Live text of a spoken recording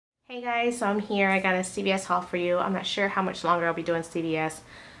Hey guys, so I'm here. I got a CVS haul for you. I'm not sure how much longer I'll be doing CVS.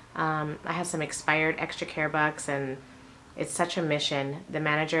 I have some expired extra care bucks and it's such a mission. The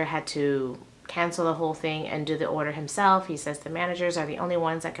manager had to cancel the whole thing and do the order himself. He says the managers are the only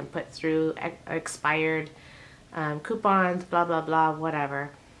ones that can put through expired coupons, blah, blah, blah,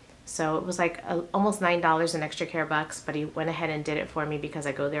 whatever. So it was like almost $9 in extra care bucks, but he went ahead and did it for me because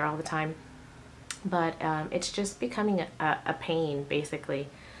I go there all the time. But it's just becoming a pain, basically.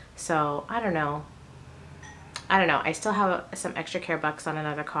 So I don't know. I still have some extra care bucks on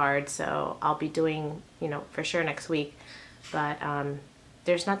another card, so I'll be doing, for sure next week. But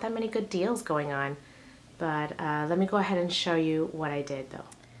there's not that many good deals going on. But let me go ahead and show you what I did, though.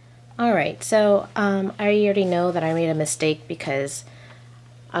 All right, so I already know that I made a mistake because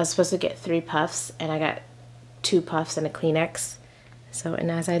I was supposed to get 3 puffs and I got 2 puffs and a Kleenex. So, and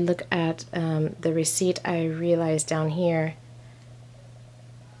as I look at the receipt, I realized down here,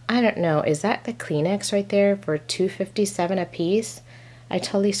 I don't know, is that the Kleenex right there for $2.57 a piece? I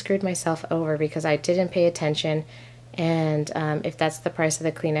totally screwed myself over because I didn't pay attention, and if that's the price of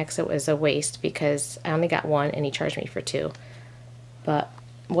the Kleenex, it was a waste because I only got 1 and he charged me for 2. But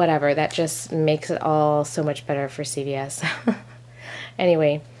whatever, that just makes it all so much better for CVS.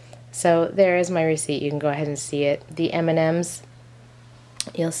 Anyway, so there is my receipt. You can go ahead and see it. The M&Ms,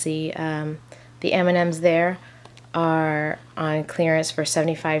 you'll see the M&Ms there are on clearance for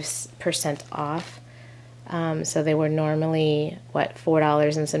 75% off. So they were normally, what,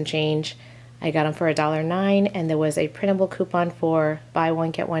 $4 and some change. I got them for $1.09, and there was a printable coupon for buy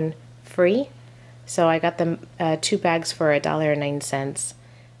one, get one free. So I got them 2 bags for $1.09.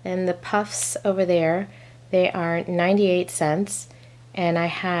 And the puffs over there, they are 98 cents. And I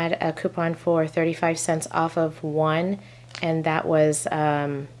had a coupon for 35 cents off of 1, and that was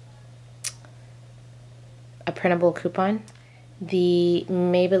a printable coupon. The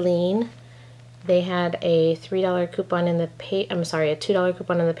Maybelline, they had a $3 coupon in the a $2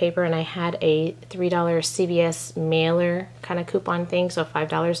 coupon in the paper, and I had a $3 CVS mailer kind of coupon thing, so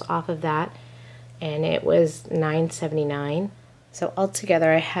 $5 off of that, and it was $9.79. So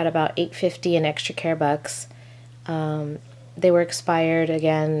altogether I had about $8.50 in extra care bucks. They were expired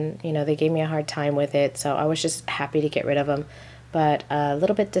again, they gave me a hard time with it, so I was just happy to get rid of them, but a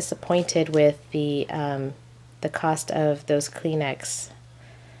little bit disappointed with the cost of those Kleenex,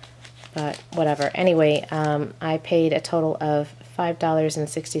 but whatever. Anyway, I paid a total of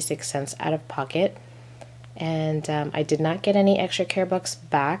 $5.66 out of pocket, and I did not get any extra care bucks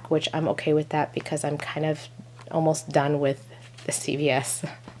back, which I'm okay with that because I'm kind of almost done with the CVS.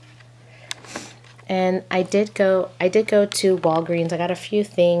 And I did go to Walgreens. I got a few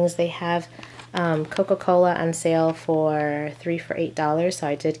things. They have Coca-Cola on sale for 3 for $8, so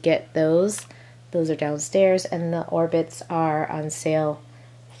I did get those. Those are downstairs, and the Orbits are on sale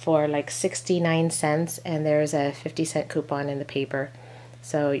for like 69 cents, and there's a 50-cent coupon in the paper.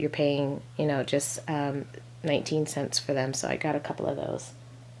 So you're paying, just 19 cents for them, so I got a couple of those.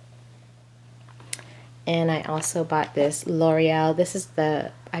 And I also bought this L'Oreal. This is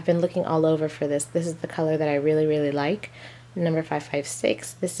I've been looking all over for this. This is the color that I really, really like, number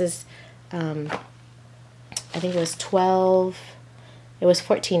 556. This is, I think it was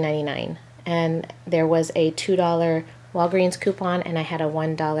 $14.99. And there was a $2 Walgreens coupon, and I had a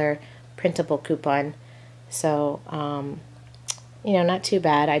 $1 printable coupon. So, not too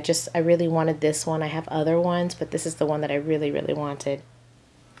bad. I really wanted this one. I have other ones, but this is the one that I really, really wanted.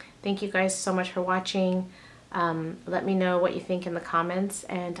 Thank you guys so much for watching. Let me know what you think in the comments,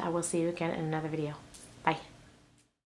 and I will see you again in another video. Bye.